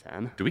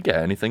 52-10. Do we get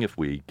anything if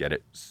we get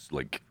it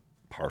like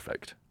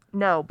perfect?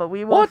 No, but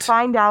we will What?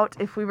 find out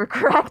if we were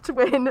correct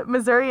when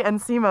Missouri and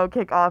SEMO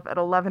kick off at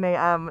 11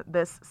 a.m.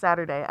 this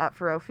Saturday at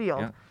Faroe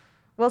Field. Yeah.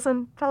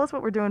 Wilson, tell us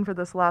what we're doing for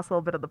this last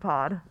little bit of the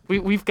pod.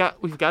 We've got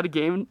a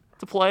game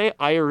to play.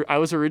 I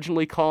was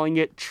originally calling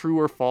it True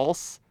or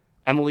False.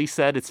 Emily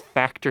said it's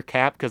Factor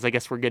Cap because I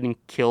guess we're getting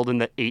killed in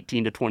the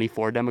 18 to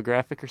 24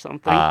 demographic or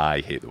something.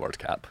 I hate the word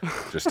cap,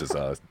 just as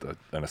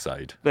an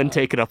aside. Then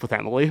take it up with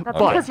Emily. That's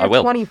Okay, because I you're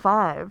will.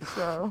 25,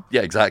 so...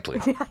 Yeah,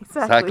 exactly. Yeah,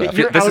 exactly. I feel-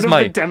 You're this out is of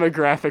my the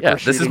demographic. yeah. we're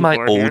This is shooting my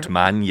for old here.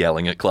 man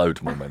yelling at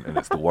cloud moment, and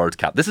it's the word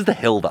cap. This is the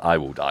hill that I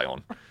will die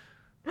on.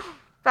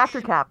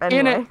 Factor Cap,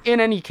 anyway.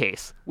 In any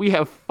case, we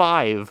have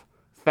 5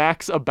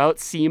 facts about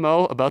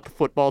SEMO, about the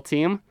football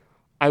team.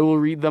 I will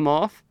read them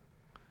off.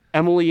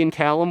 Emily and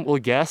Callum will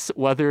guess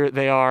whether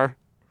they are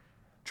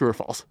true or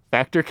false.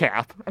 Factor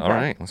Cap. All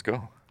right, let's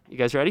go. You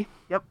guys ready?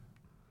 Yep.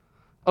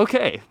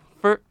 Okay.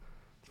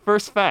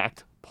 First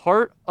fact.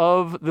 Part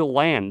of the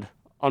land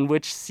on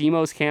which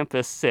SEMO's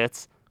campus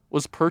sits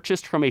was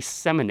purchased from a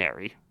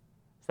seminary.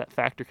 Is that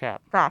fact or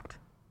cap? Fact.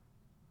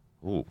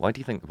 Ooh, why do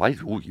you think? Why?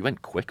 Ooh, you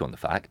went quick on the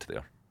fact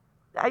there.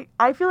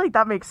 I feel like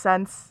that makes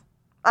sense.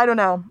 I don't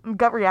know.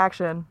 Gut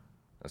reaction.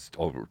 Is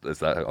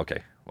that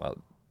okay? Well,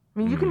 I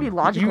mean, you can be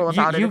logical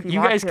about it if you you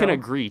want guys to. can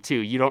agree too.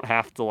 You don't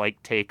have to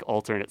like take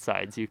alternate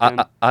sides. You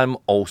can. I'm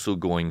also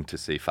going to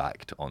say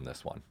fact on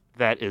this one.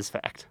 That is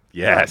fact.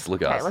 Yes,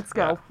 look at us. Okay, let's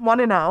go.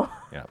 1-0.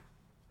 Yeah.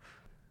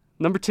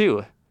 Number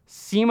 2,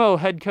 SEMO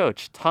head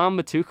coach Tom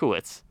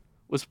Matukowicz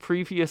was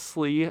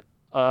previously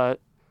an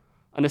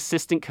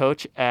assistant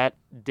coach at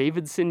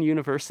Davidson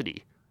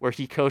University, where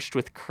he coached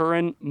with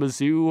current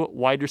Mizzou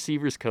wide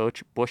receivers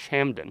coach Bush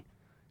Hamden.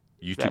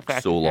 You that took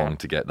fact so or long cap?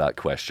 to get that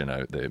question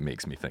out that it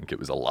makes me think it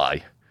was a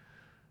lie.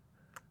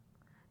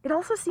 It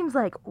also seems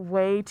like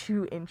way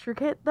too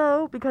intricate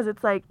though, because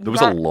it's like There was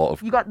a lot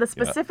of you got the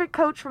specific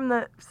coach from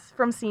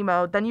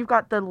SEMO, then you've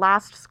got the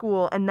last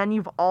school, and then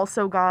you've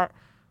also got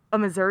a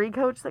Missouri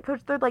coach that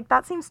coached there. Like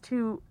that seems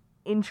too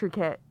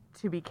intricate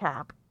to be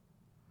cap.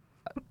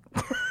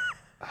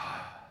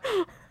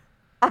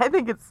 I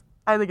think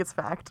it's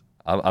fact.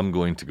 I'm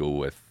going to go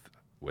with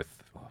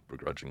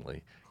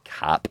begrudgingly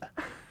cap.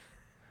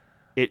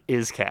 It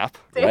is cap.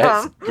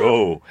 Let's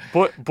go.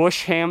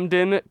 Bush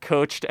Hamden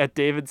coached at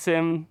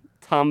Davidson.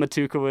 Tom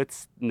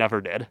Matukowicz never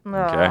did.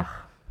 Okay.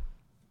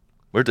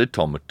 Where did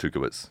Tom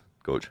Matukowicz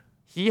coach?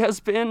 He has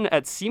been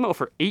at SEMO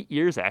for 8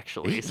 years,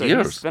 actually. 8 so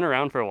years? he's been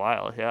around for a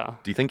while, yeah.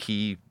 Do you think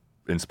he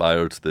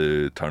inspired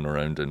the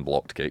turnaround in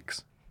blocked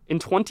kicks? In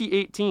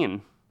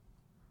 2018,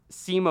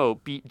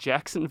 SEMO beat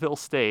Jacksonville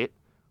State,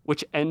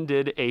 which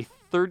ended a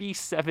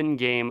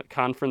 37-game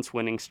conference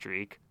winning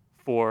streak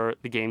for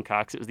the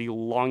Gamecocks. It was the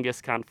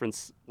longest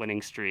conference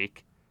winning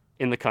streak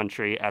in the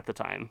country at the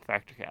time.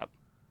 Factor cap.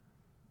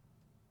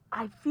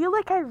 I feel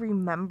like I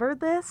remember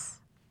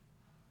this.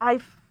 I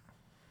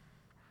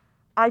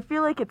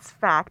feel like it's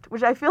fact,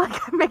 which I feel like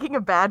I'm making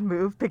a bad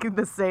move picking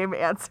the same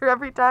answer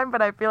every time,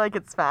 but I feel like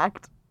it's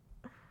fact.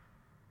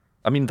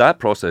 I mean, that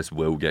process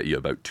will get you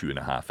about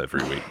 2.5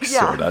 every week.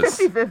 Yeah, so that's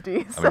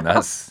 50-50. I mean,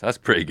 that's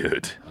pretty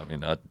good. I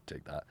mean, I'd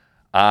take that.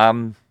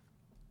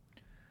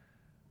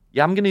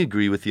 Yeah, I'm going to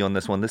agree with you on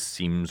this one. This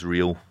seems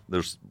real.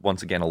 There's,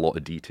 once again, a lot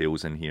of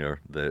details in here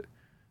that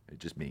it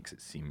just makes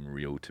it seem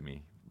real to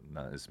me. And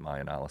that is my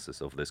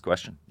analysis of this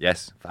question.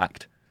 Yes,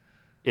 fact.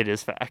 It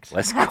is fact.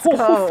 Let's Let's go.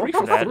 go. 3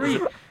 for That 3.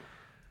 is-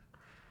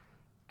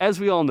 As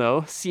we all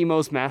know,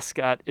 SEMO's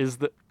mascot is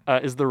the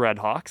Red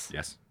Hawks.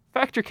 Yes.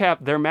 Factor cap,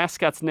 their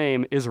mascot's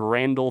name is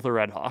Randall the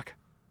Red Hawk.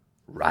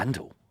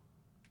 Randall.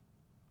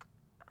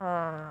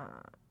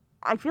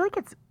 I feel like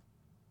it's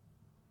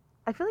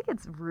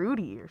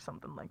Rudy or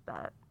something like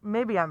that.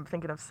 Maybe I'm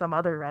thinking of some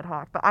other Red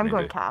Hawk, but I'm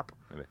going Maybe. cap.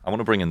 Maybe. I want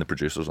to bring in the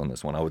producers on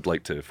this one. I would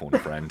like to phone a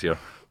friend here.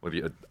 With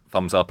you,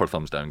 thumbs up or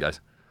thumbs down, guys?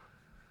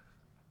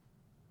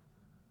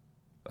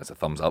 That's a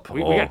thumbs up.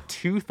 We Oh. got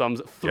 2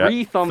 thumbs, 3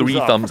 Yeah, thumbs 3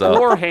 up, thumbs up.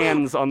 4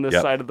 hands on this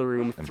Yep. side of the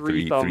room, And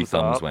 3 three thumbs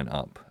up. went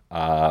up.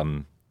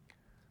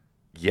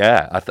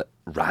 Yeah, I thought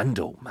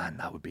Randall, man,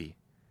 that would be.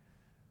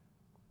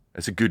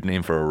 It's a good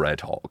name for a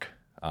Red Hawk.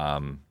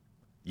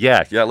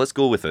 Yeah, let's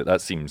go with it.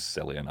 That seems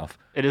silly enough.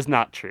 It is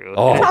not true.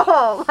 Oh,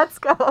 Oh, let's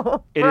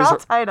go. It We're is- all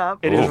tied up.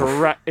 It is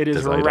Oh,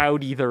 decided.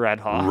 Rowdy the Red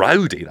Hawk.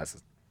 Rowdy.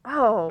 That's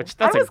Oh,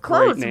 That's I a was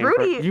close. great name for-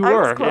 Rudy, You I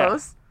were, was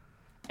close.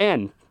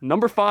 And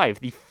number 5,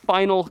 the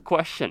final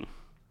question.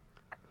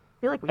 I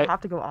feel like we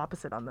have to go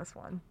opposite on this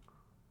one.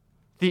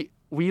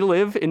 We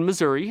live in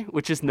Missouri,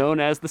 which is known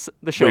as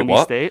the Show Wait, Me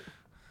what? State.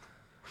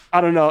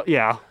 I don't know.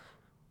 Yeah,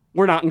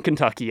 we're not in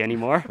Kentucky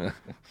anymore.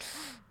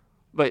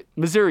 But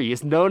Missouri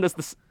is known as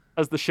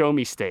the Show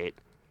Me State.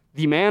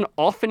 The man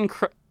often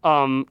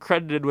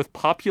credited with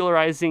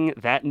popularizing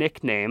that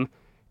nickname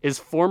is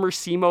former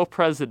SEMO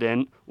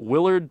president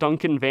Willard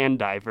Duncan Van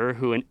Diver,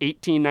 who in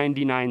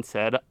 1899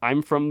 said,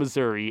 "I'm from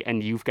Missouri,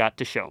 and you've got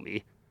to show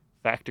me."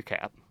 Factor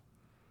cap.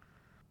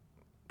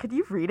 Could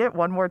you read it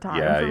one more time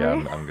for yeah.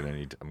 me? I'm gonna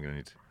need to.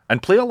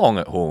 And play along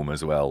at home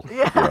as well.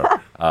 Yeah.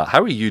 Here.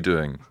 How are you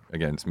doing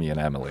against me and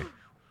Emily?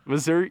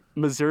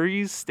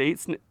 Missouri's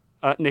state's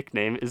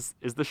nickname is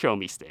the Show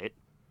Me State,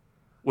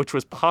 which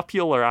was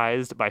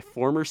popularized by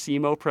former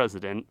SEMO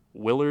president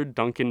Willard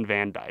Duncan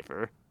Van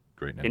Diver.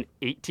 Great name. In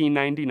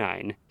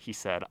 1899, he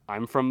said,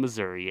 "I'm from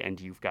Missouri, and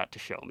you've got to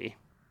show me."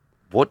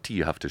 What do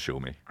you have to show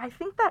me? I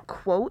think that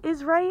quote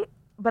is right,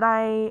 but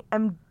I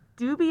am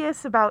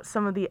dubious about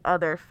some of the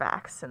other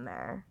facts in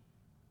there.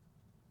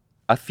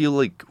 I feel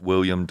like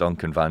William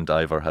Duncan Van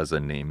Diver has a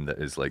name that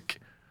is like,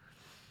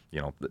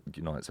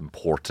 it's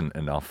important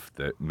enough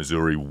that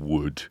Missouri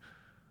would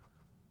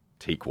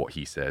take what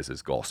he says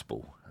as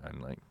gospel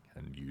and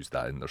use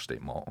that in their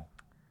state motto.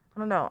 I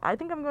don't know. I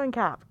think I'm going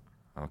cap.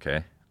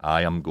 Okay,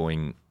 I'm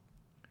going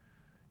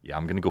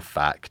to go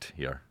fact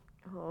here.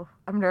 Oh,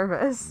 I'm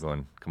nervous. I'm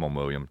going, come on,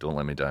 William, don't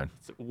let me down.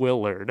 It's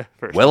Willard.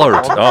 First of Willard.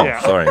 all. Oh, Yeah.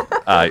 sorry.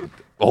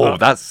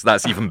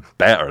 That's even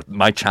better.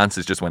 My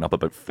chances just went up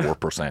about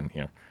 4%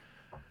 here.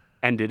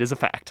 And it is a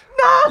fact.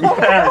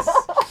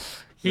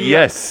 Yes.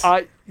 Yes.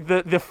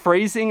 The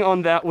phrasing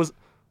on that was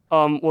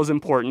was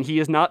important. He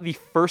is not the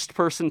first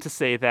person to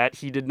say that.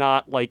 He did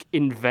not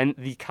invent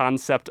the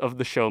concept of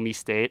the Show Me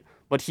State,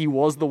 but he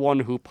was the one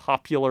who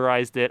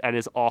popularized it and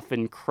is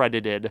often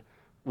credited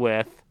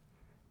with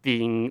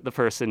being the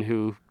person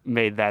who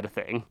made that a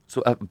thing.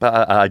 So,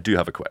 but I do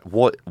have a question.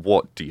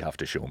 What do you have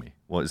to show me?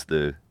 What is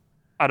the...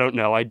 I don't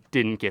know. I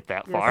didn't get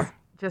that far.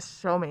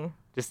 Just show me.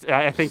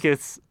 I think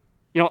it's...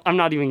 I'm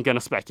not even going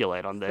to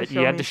speculate on that.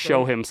 You had to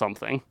show him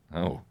something.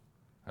 Oh,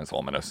 that's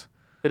ominous.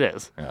 It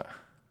is. Yeah.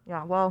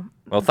 Yeah, well...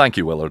 Well, thank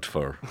you, Willard,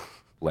 for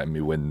letting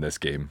me win this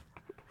game.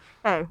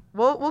 Hey,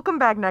 we'll come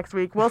back next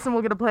week. Wilson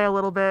will get to play a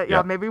little bit.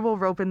 Yeah, maybe we'll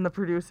rope in the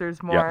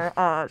producers more.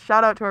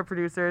 Shout out to our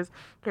producers,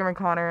 Cameron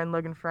Connor and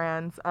Logan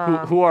Franz.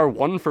 Who are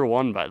 1 for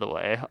 1, by the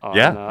way.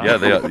 They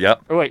are, yeah.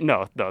 Or wait,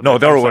 no. They're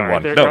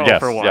 0-1. They're 0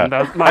 for 1.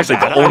 Yeah. Actually,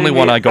 the only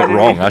one I got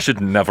wrong. I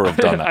should never have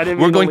done that.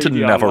 We're going to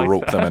never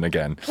rope them in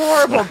again.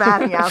 Horrible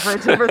batting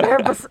average over there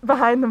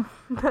behind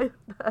the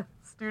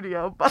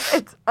studio.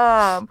 But,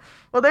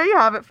 well, there you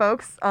have it,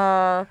 folks.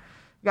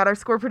 You got our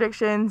score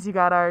predictions, you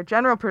got our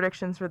general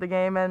predictions for the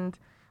game, and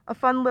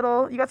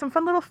you got some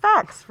fun little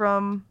facts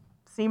from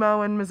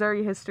SEMO and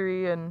Missouri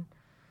history, and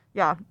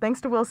yeah, thanks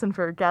to Wilson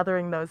for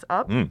gathering those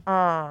up.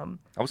 That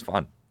was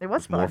fun. It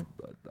was fun.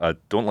 I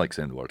don't like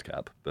saying the word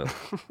cap, but...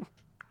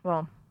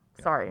 Well,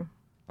 sorry.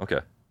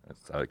 Okay,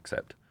 I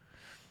accept.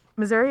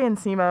 Missouri and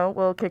SEMO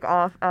will kick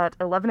off at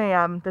 11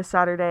 a.m. this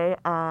Saturday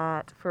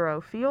at Furrow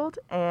Field,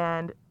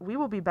 and we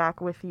will be back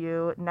with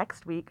you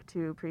next week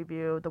to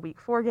preview the Week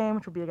 4 game,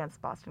 which will be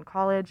against Boston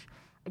College.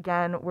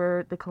 Again,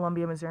 we're the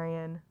Columbia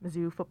Missourian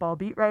Mizzou football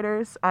beat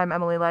writers. I'm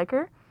Emily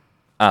Leiker.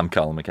 I'm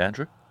Callum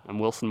McAndrew. I'm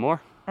Wilson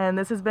Moore. And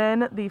this has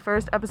been the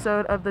first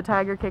episode of the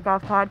Tiger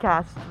Kickoff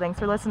podcast. Thanks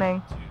for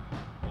listening.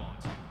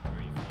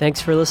 Thanks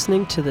for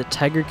listening to the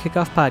Tiger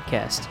Kickoff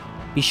podcast.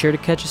 Be sure to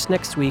catch us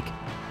next week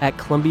at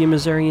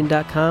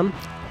ColumbiaMissourian.com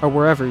or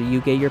wherever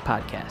you get your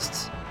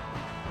podcasts.